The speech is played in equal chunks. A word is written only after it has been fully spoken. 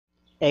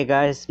Hey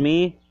guys,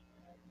 me.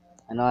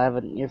 I know I have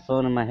an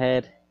earphone in my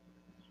head.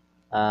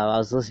 I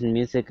was listening to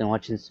music and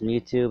watching some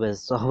YouTube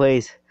as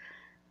always.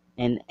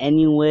 And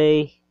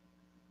anyway,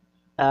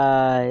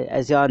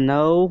 as y'all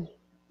know,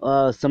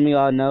 some of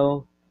y'all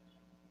know,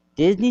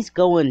 Disney's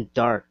going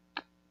dark,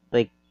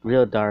 like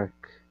real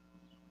dark.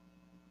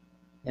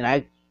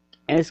 And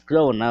it's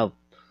growing up.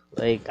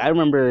 Like I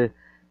remember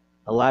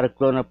a lot of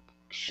grown up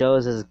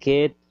shows as a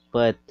kid,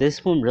 but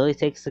this one really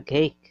takes the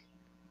cake.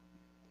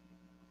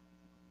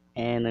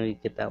 And let me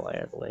get that wire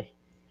out of the way.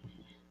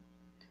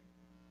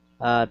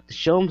 The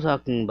show I'm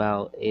talking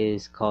about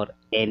is called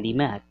Andy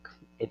Mack.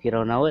 If you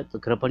don't know it,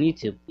 look it up on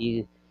YouTube.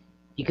 You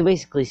can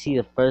basically see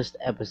the first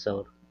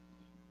episode.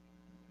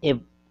 It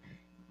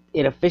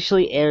it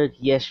officially aired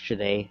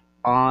yesterday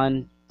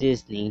on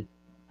Disney.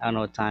 I don't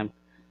know what time,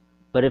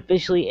 but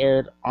officially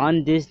aired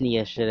on Disney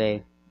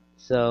yesterday.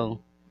 So,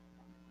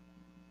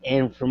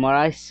 and from what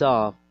I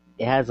saw,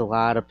 it has a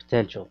lot of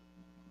potential.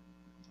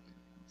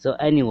 So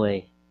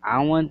anyway,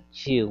 I want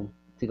you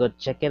to go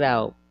check it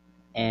out,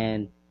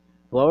 and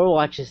whoever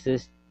watches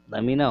this,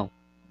 let me know.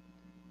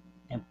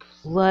 And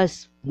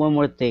plus, one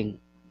more thing.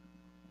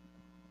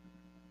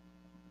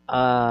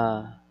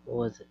 What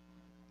was it?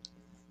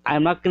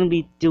 I'm not gonna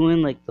be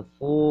doing like the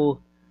full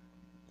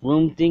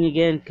room thing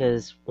again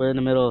because we're in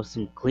the middle of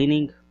some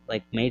cleaning,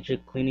 like major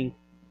cleaning.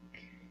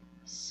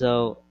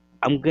 So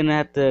I'm gonna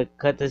have to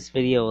cut this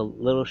video a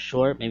little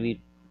short. Maybe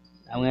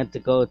I'm gonna have to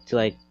go to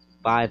like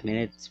 5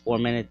 minutes, 4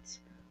 minutes.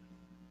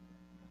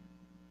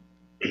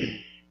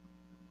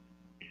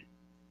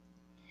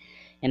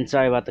 And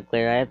sorry about the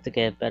glare. I have to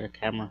get a better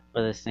camera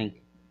for this thing.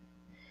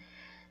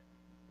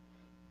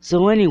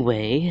 So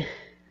anyway,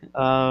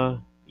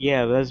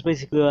 yeah, that's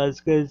basically what I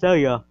was gonna tell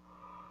y'all.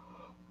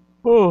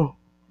 Oh,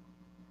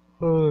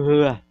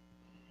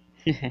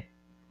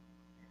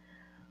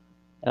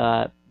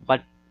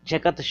 but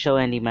check out the show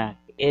Andy Mack.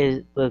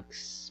 It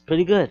looks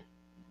pretty good.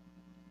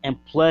 And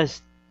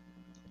plus,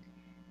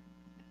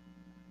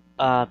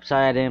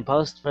 sorry I didn't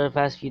post for the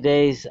past few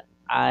days.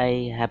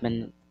 I have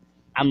been,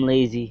 I'm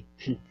lazy.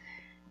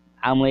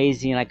 I'm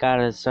lazy and I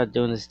gotta start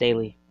doing this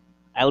daily.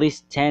 At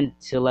least 10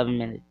 to 11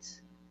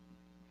 minutes.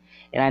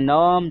 And I know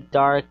I'm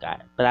dark,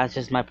 but that's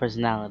just my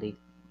personality.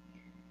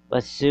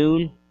 But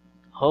soon,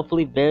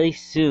 hopefully very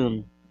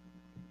soon,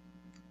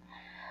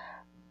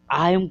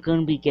 I'm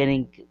gonna be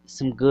getting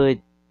some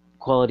good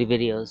quality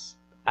videos.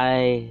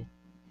 I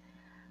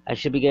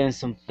should be getting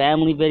some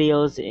family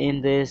videos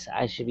in this.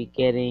 I should be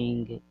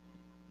getting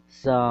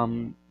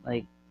some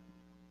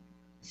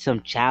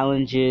some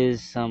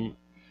challenges, some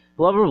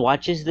whoever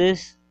watches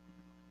this,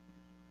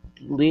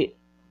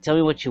 tell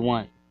me what you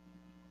want.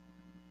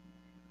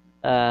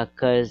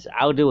 Cause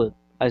I'll do it.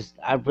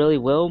 I really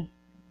will.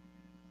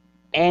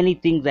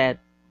 Anything that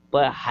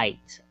but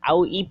height.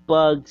 I'll eat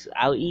bugs.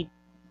 I'll eat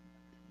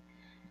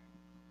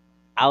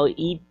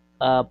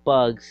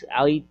bugs.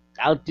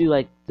 I'll do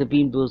like the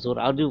Bean Boozled.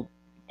 I'll do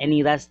any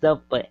of that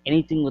stuff, but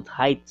anything with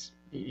heights.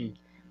 Mm-mm.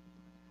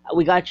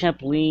 We got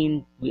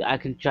trampoline. I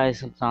can try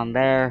something on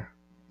there.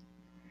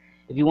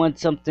 If you want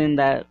something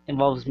that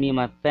involves me and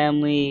my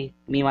family,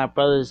 me and my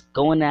brothers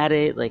going at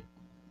it, like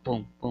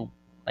boom, boom,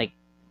 like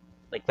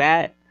like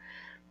that,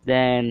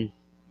 then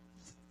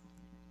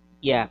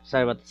yeah.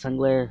 Sorry about the sun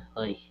glare.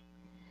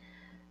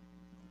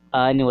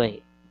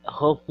 Anyway,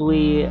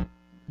 hopefully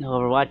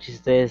whoever watches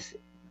this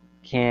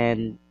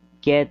can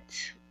get.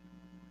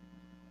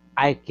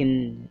 I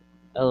can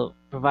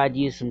provide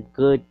you some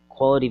good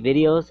quality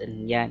videos,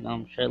 and yeah, no,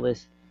 I'm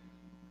shirtless.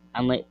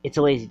 It's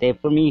a lazy day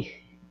for me.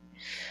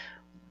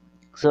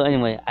 So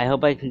anyway, I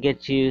hope I can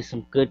get you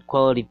some good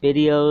quality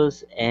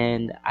videos,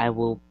 and I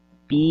will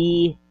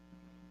be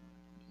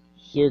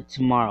here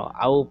tomorrow.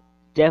 I will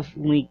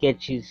definitely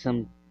get you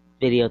some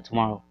video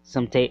tomorrow,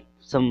 some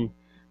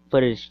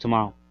footage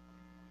tomorrow.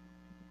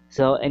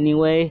 So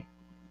anyway,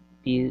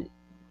 be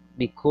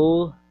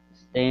cool,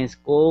 stay in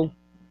school,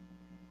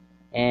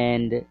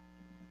 and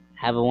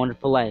have a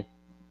wonderful life.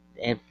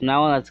 And from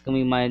now on, that's gonna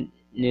be my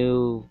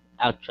new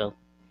outro.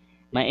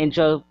 My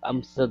intro,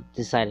 I'm still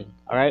deciding.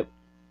 All right.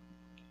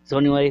 So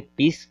anyway,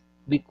 be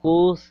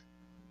cool,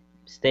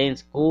 stay in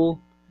school,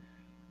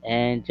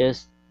 and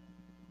just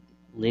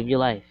live your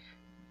life.